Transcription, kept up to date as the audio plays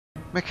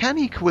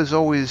Mechanik was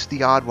always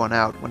the odd one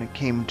out when it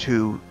came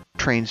to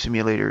train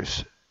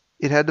simulators.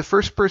 It had the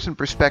first-person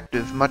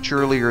perspective much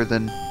earlier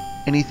than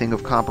anything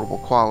of comparable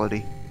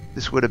quality.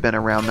 This would have been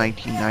around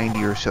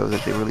 1990 or so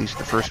that they released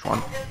the first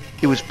one.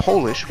 It was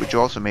Polish, which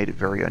also made it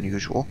very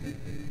unusual.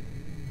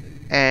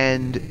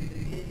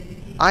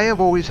 And I have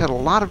always had a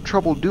lot of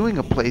trouble doing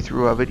a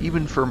playthrough of it,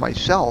 even for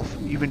myself,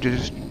 even to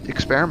just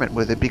experiment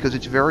with it, because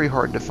it's very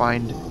hard to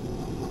find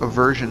a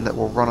version that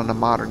will run on a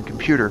modern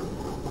computer.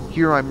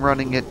 Here I'm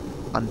running it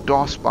on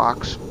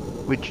DOSBox,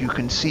 which you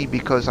can see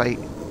because I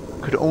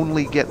could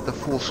only get the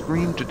full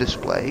screen to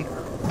display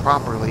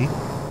properly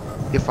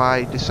if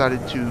I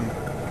decided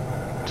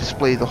to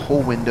display the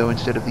whole window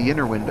instead of the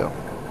inner window.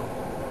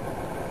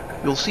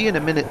 You'll see in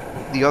a minute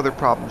the other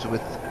problems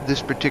with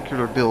this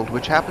particular build,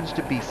 which happens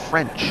to be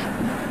French.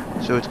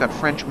 So it's got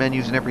French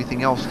menus and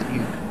everything else that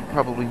you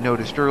probably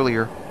noticed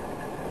earlier.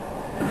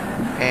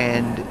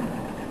 And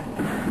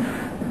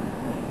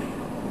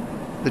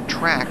the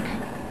track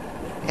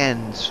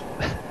ends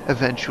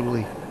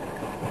eventually.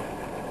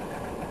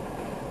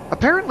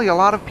 Apparently a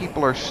lot of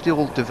people are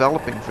still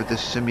developing for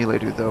this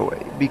simulator though,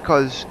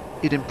 because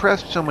it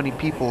impressed so many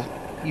people,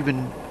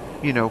 even,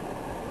 you know,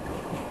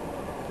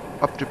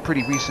 up to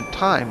pretty recent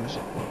times,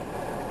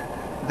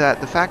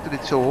 that the fact that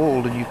it's so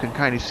old and you can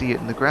kind of see it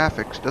in the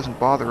graphics doesn't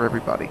bother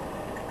everybody.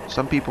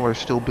 Some people are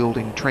still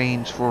building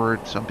trains for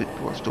it, some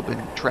people are still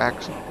building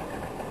tracks.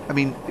 I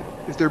mean,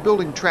 if they're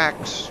building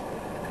tracks,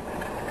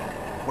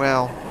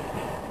 well,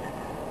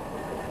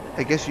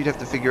 I guess you'd have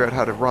to figure out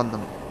how to run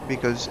them,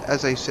 because,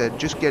 as I said,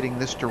 just getting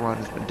this to run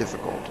has been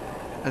difficult,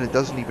 and it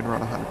doesn't even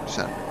run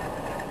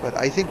 100%. But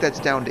I think that's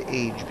down to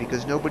age,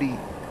 because nobody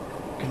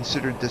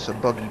considered this a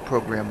buggy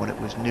program when it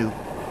was new.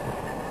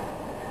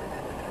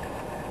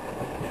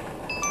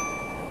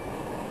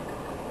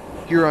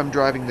 Here I'm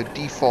driving the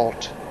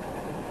default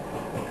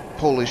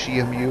Polish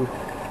EMU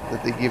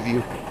that they give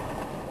you.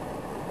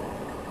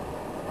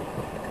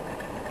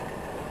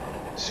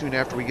 Soon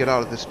after we get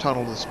out of this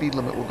tunnel, the speed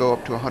limit will go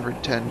up to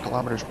 110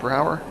 kilometers per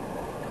hour,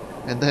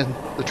 and then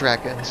the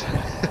track ends,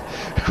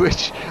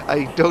 which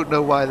I don't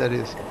know why that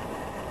is.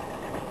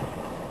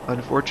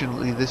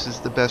 Unfortunately, this is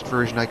the best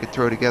version I could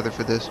throw together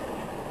for this.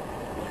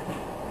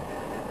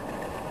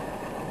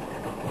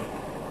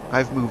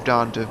 I've moved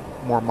on to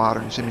more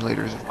modern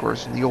simulators, of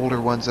course, and the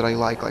older ones that I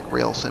like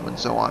RailSim and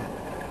so on,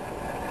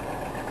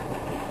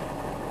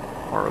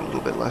 are a little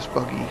bit less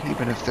buggy,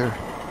 even if they're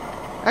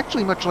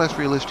actually much less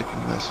realistic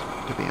than this,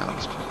 to be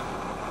honest.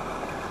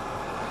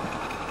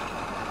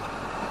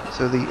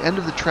 So the end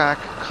of the track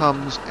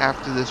comes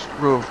after this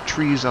row of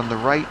trees on the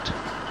right,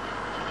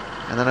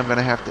 and then I'm going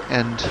to have to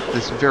end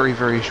this very,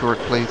 very short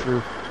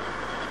playthrough.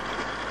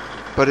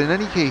 But in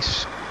any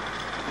case,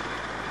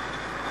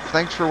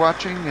 thanks for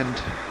watching,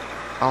 and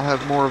I'll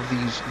have more of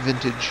these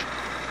vintage,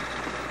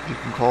 if you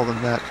can call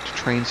them that,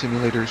 train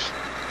simulators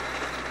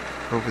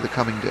over the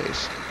coming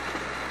days.